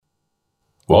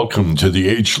Welcome to the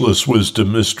Ageless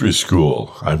Wisdom Mystery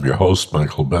School. I'm your host,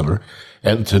 Michael Benner,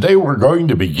 and today we're going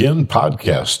to begin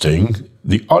podcasting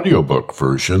the audiobook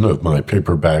version of my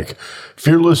paperback,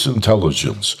 Fearless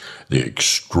Intelligence, The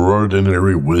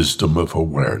Extraordinary Wisdom of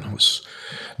Awareness.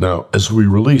 Now, as we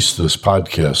release this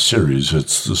podcast series,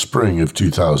 it's the spring of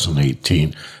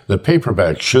 2018. The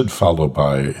paperback should follow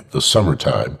by the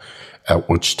summertime, at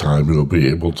which time you'll be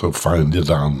able to find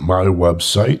it on my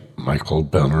website,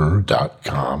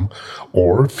 michaelbenner.com,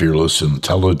 or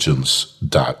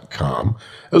fearlessintelligence.com,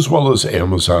 as well as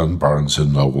Amazon, Barnes &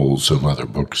 Nobles, and other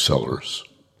booksellers.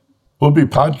 We'll be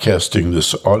podcasting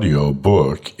this audio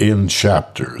book in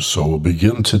chapters, so we'll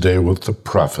begin today with the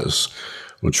preface,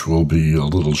 which will be a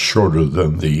little shorter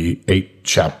than the 8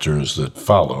 chapters that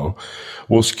follow.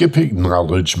 We'll skip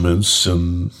acknowledgments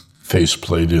and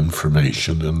faceplate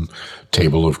information and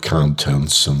table of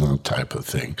contents and that type of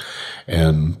thing,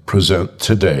 and present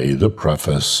today the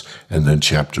preface and then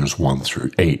chapters 1 through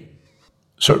 8.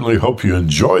 Certainly hope you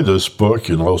enjoy this book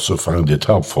and also find it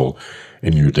helpful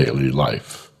in your daily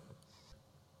life.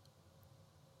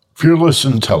 Fearless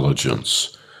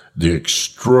Intelligence, The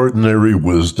Extraordinary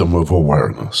Wisdom of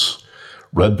Awareness,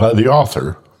 read by the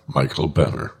author, Michael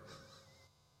Benner.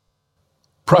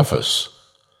 Preface.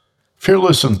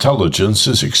 Fearless intelligence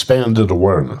is expanded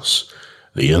awareness,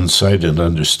 the insight and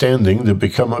understanding that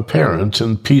become apparent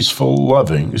in peaceful,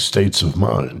 loving states of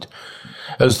mind.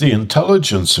 As the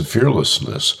intelligence of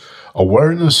fearlessness,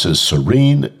 awareness is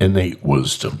serene, innate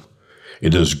wisdom.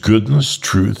 It is goodness,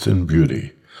 truth, and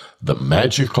beauty, the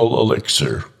magical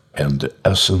elixir and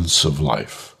essence of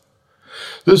life.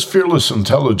 This Fearless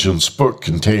Intelligence book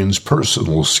contains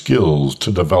personal skills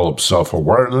to develop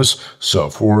self-awareness,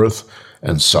 self-worth,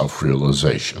 and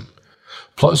self-realization.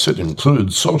 Plus, it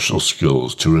includes social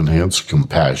skills to enhance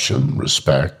compassion,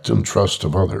 respect, and trust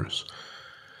of others.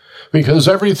 Because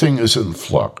everything is in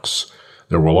flux,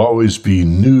 there will always be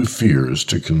new fears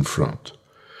to confront.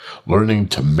 Learning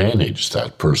to manage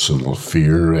that personal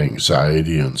fear,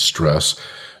 anxiety, and stress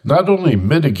not only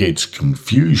mitigates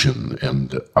confusion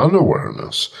and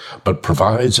unawareness, but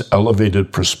provides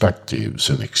elevated perspectives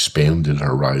and expanded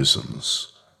horizons.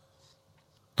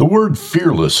 The word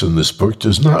fearless in this book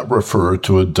does not refer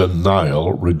to a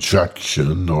denial,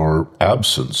 rejection, or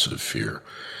absence of fear.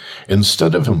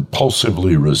 Instead of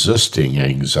impulsively resisting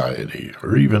anxiety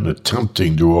or even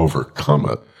attempting to overcome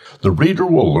it, the reader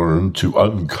will learn to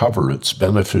uncover its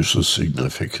beneficial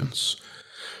significance.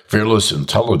 Fearless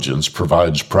Intelligence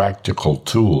provides practical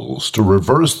tools to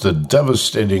reverse the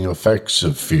devastating effects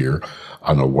of fear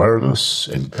on awareness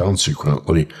and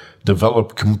consequently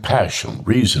develop compassion,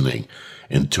 reasoning,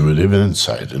 intuitive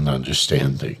insight, and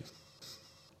understanding.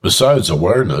 Besides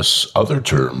awareness, other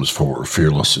terms for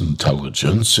fearless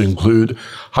intelligence include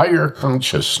higher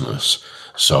consciousness,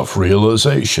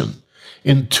 self-realization,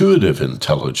 intuitive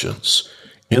intelligence,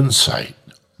 insight,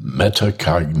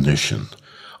 metacognition,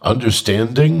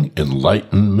 understanding,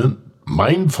 enlightenment,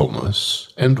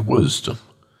 mindfulness, and wisdom.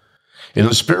 In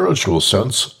a spiritual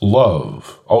sense,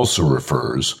 love also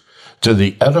refers to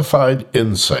the edified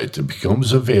insight that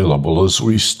becomes available as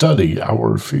we study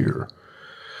our fear.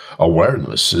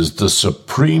 Awareness is the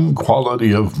supreme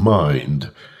quality of mind,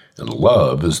 and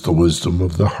love is the wisdom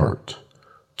of the heart,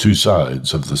 two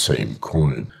sides of the same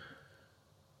coin.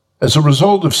 As a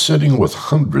result of sitting with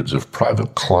hundreds of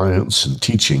private clients and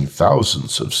teaching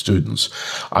thousands of students,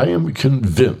 I am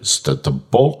convinced that the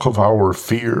bulk of our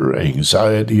fear,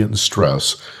 anxiety, and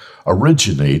stress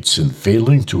originates in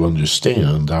failing to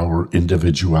understand our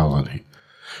individuality.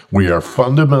 We are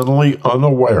fundamentally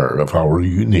unaware of our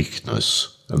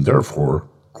uniqueness and therefore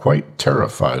quite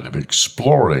terrified of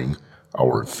exploring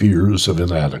our fears of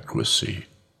inadequacy.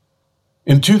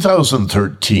 In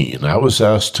 2013, I was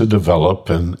asked to develop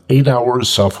an 8-hour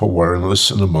self-awareness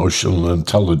and emotional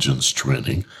intelligence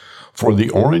training for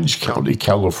the Orange County,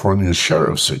 California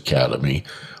Sheriff's Academy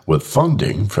with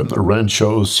funding from the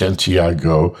Rancho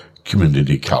Santiago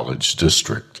Community College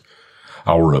District.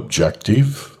 Our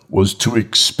objective was to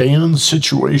expand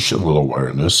situational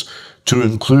awareness to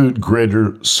include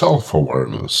greater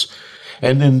self-awareness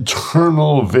and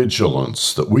internal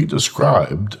vigilance that we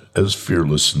described as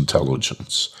fearless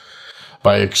intelligence.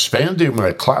 By expanding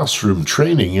my classroom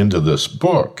training into this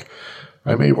book,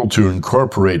 I'm able to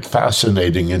incorporate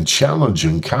fascinating and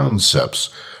challenging concepts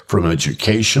from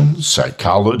education,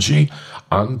 psychology,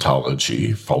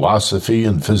 ontology, philosophy,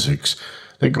 and physics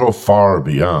that go far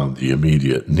beyond the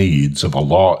immediate needs of a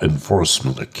law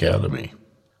enforcement academy.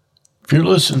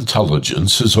 Fearless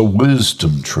Intelligence is a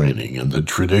wisdom training in the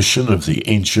tradition of the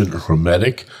ancient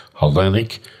Hermetic,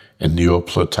 Hellenic, and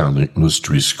Neoplatonic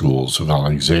mystery schools of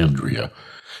Alexandria,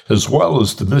 as well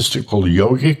as the mystical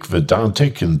yogic,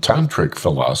 Vedantic, and Tantric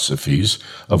philosophies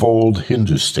of old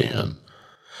Hindustan.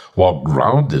 While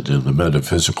grounded in the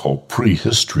metaphysical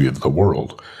prehistory of the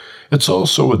world, it's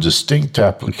also a distinct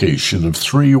application of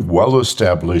three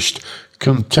well-established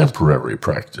contemporary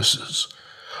practices: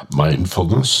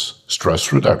 mindfulness,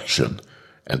 stress reduction,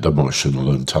 and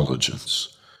emotional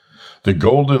intelligence. The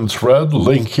golden thread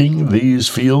linking these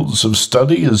fields of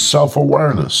study is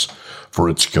self-awareness, for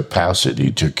its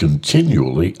capacity to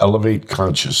continually elevate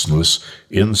consciousness,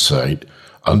 insight,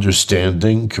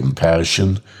 understanding,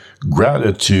 compassion,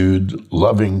 gratitude,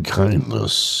 loving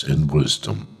kindness, and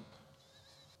wisdom.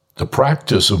 The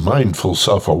practice of mindful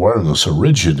self-awareness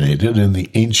originated in the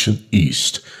ancient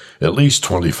East, at least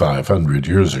 2,500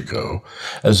 years ago,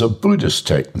 as a Buddhist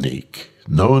technique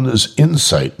known as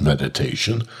insight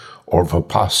meditation or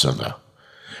vipassana,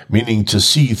 meaning to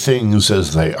see things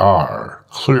as they are,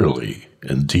 clearly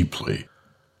and deeply.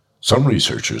 Some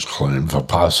researchers claim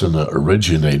vipassana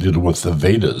originated with the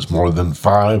Vedas more than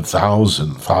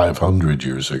 5,500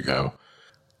 years ago.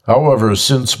 However,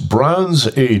 since Bronze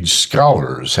Age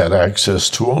scholars had access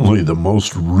to only the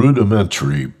most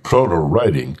rudimentary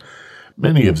proto-writing,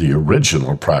 many of the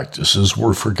original practices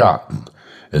were forgotten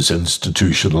as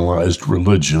institutionalized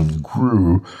religion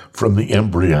grew from the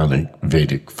embryonic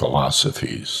Vedic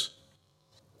philosophies.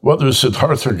 Whether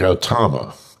Siddhartha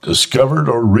Gautama discovered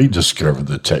or rediscovered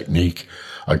the technique,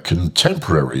 a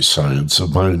contemporary science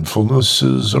of mindfulness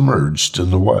has emerged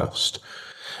in the West.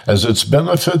 As its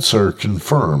benefits are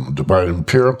confirmed by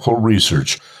empirical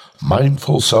research,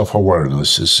 mindful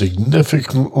self-awareness is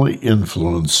significantly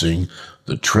influencing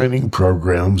the training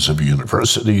programs of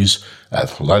universities,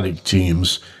 athletic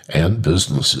teams, and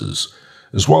businesses,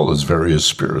 as well as various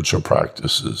spiritual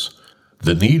practices.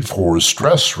 The need for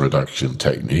stress reduction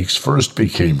techniques first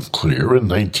became clear in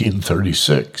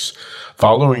 1936,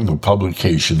 following the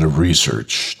publication of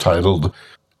research titled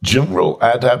General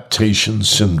Adaptation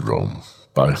Syndrome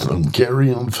by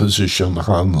Hungarian physician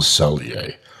Hans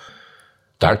Selye.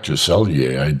 Dr.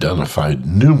 Selye identified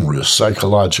numerous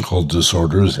psychological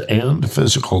disorders and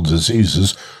physical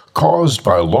diseases caused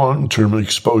by long-term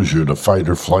exposure to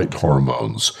fight-or-flight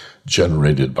hormones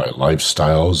generated by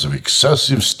lifestyles of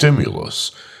excessive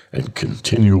stimulus and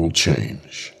continual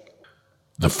change.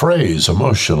 The phrase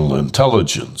emotional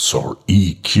intelligence, or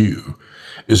EQ,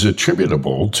 is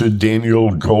attributable to Daniel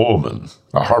Goleman,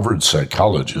 a Harvard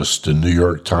psychologist and New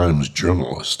York Times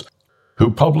journalist,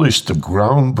 who published the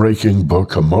groundbreaking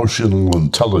book Emotional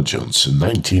Intelligence in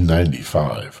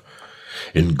 1995.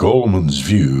 In Goleman's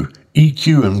view,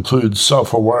 EQ includes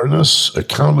self-awareness,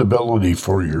 accountability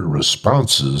for your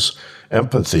responses,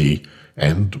 empathy,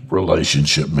 and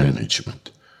relationship management.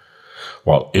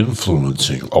 While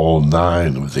influencing all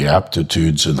 9 of the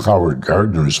aptitudes in Howard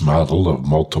Gardner's model of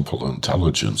multiple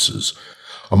intelligences,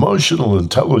 emotional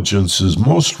intelligence is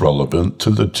most relevant to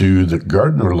the 2 that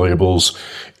Gardner labels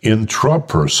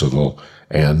intrapersonal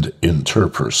and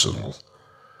interpersonal.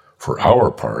 For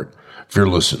our part,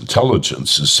 fearless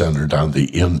intelligence is centered on the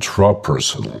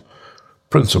intrapersonal,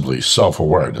 principally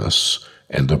self-awareness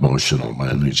and emotional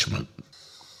management.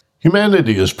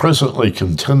 Humanity is presently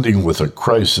contending with a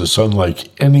crisis unlike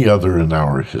any other in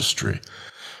our history.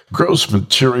 Gross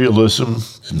materialism,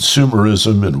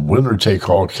 consumerism, and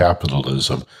winner-take-all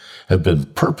capitalism have been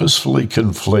purposefully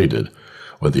conflated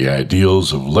with the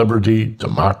ideals of liberty,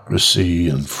 democracy,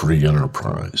 and free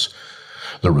enterprise.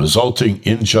 The resulting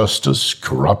injustice,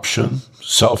 corruption,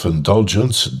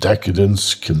 self-indulgence,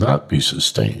 decadence cannot be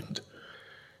sustained.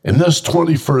 In this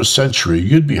 21st century,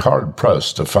 you'd be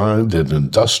hard-pressed to find an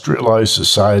industrialized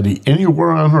society anywhere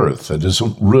on Earth that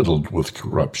isn't riddled with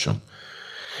corruption.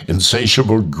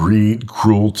 Insatiable greed,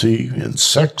 cruelty, and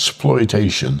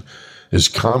sexploitation is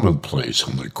commonplace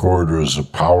in the corridors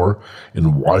of power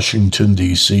in Washington,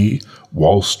 D.C.,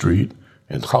 Wall Street,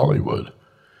 and Hollywood.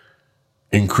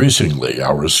 Increasingly,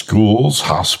 our schools,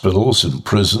 hospitals, and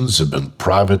prisons have been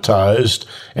privatized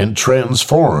and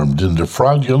transformed into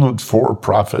fraudulent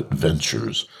for-profit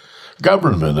ventures.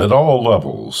 Government at all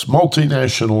levels,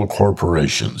 multinational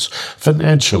corporations,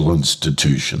 financial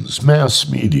institutions, mass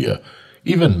media,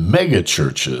 even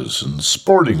megachurches and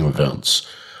sporting events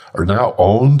are now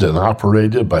owned and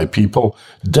operated by people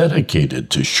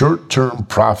dedicated to short-term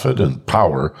profit and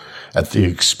power at the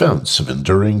expense of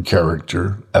enduring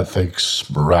character,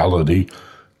 ethics, morality,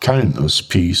 kindness,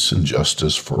 peace, and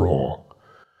justice for all.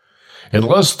 In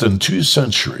less than 2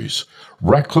 centuries,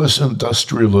 reckless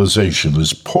industrialization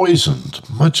has poisoned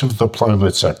much of the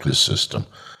planet's ecosystem,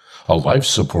 a life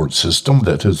support system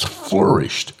that has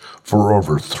flourished for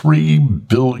over 3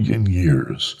 billion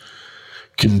years.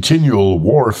 Continual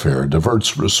warfare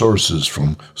diverts resources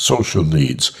from social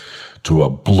needs to a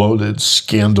bloated,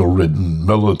 scandal-ridden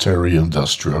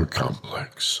military-industrial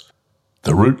complex.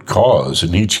 The root cause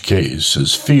in each case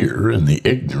is fear and the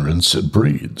ignorance it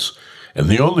breeds, and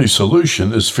the only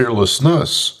solution is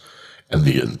fearlessness and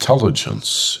the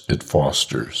intelligence it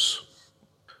fosters.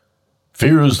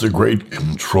 Fear is the great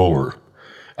controller.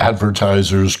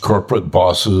 Advertisers, corporate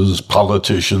bosses,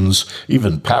 politicians,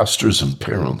 even pastors and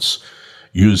parents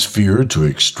use fear to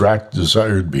extract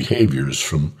desired behaviors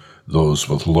from those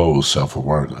with low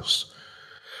self-awareness.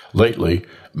 Lately,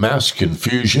 mass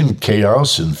confusion,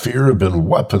 chaos, and fear have been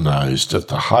weaponized at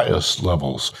the highest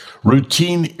levels.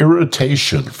 Routine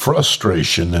irritation,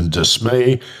 frustration, and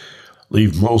dismay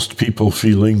leave most people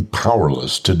feeling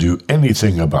powerless to do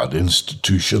anything about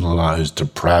institutionalized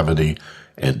depravity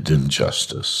and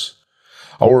injustice.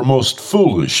 Our most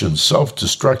foolish and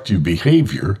self-destructive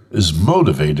behavior is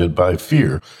motivated by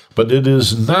fear, but it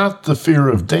is not the fear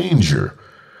of danger.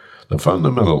 The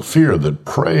fundamental fear that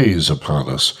preys upon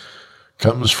us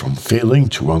comes from failing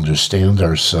to understand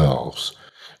ourselves,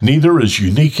 neither as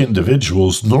unique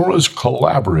individuals nor as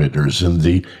collaborators in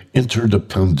the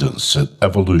interdependence that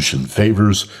evolution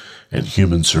favors and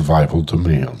human survival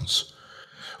demands.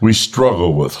 We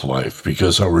struggle with life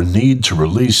because our need to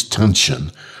release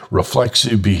tension,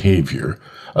 reflexive behavior,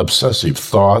 obsessive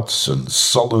thoughts, and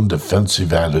sullen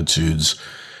defensive attitudes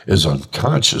is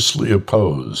unconsciously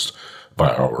opposed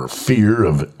by our fear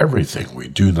of everything we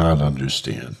do not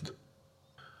understand.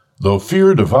 Though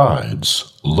fear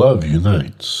divides, love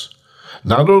unites.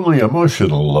 Not only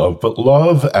emotional love, but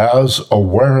love as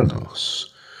awareness.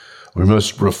 We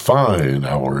must refine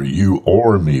our you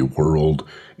or me world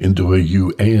into a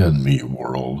you and me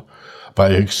world by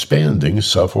expanding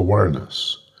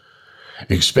self-awareness.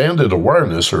 Expanded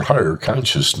awareness or higher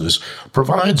consciousness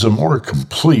provides a more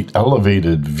complete,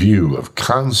 elevated view of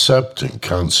concept and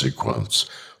consequence,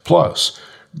 plus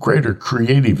greater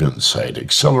creative insight,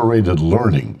 accelerated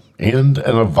learning, and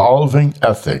an evolving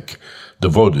ethic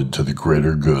devoted to the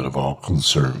greater good of all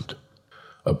concerned.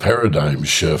 A paradigm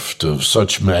shift of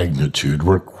such magnitude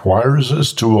requires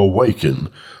us to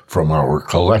awaken from our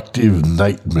collective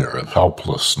nightmare of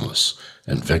helplessness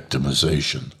and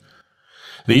victimization.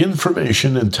 The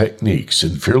information and techniques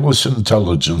in Fearless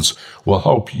Intelligence will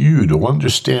help you to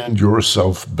understand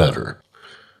yourself better,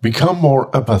 become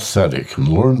more empathetic, and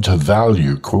learn to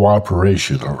value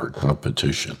cooperation over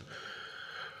competition.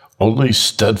 Only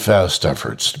steadfast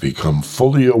efforts to become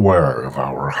fully aware of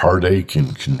our heartache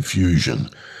and confusion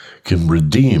can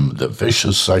redeem the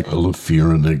vicious cycle of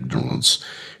fear and ignorance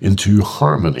into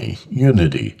harmony,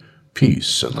 unity,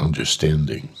 peace, and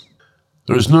understanding.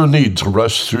 There is no need to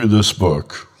rush through this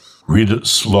book. Read it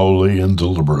slowly and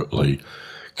deliberately.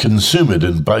 Consume it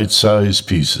in bite-sized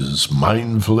pieces,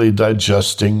 mindfully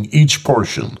digesting each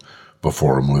portion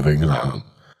before moving on.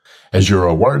 As your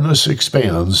awareness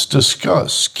expands,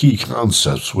 discuss key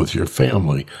concepts with your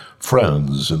family,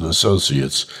 friends, and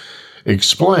associates.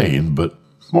 Explain, but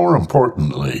more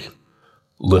importantly,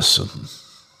 listen.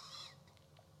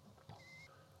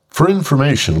 For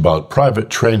information about private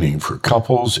training for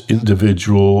couples,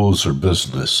 individuals, or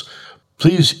business,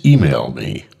 please email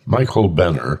me, Michael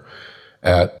Benner,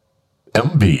 at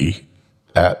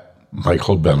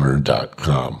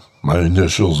mb@michaelbenner.com. My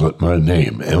initials at my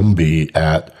name,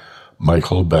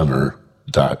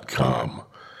 mb@michaelbenner.com.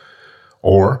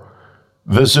 Or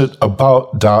visit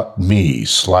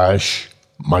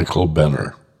about.me/Michael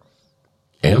Benner.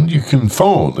 And you can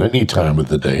phone any time of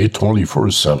the day,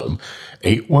 24/7,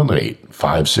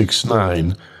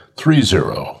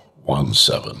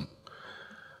 818-569-3017.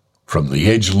 From the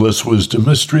Ageless Wisdom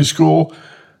Mystery School,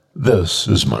 this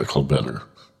is Michael Benner.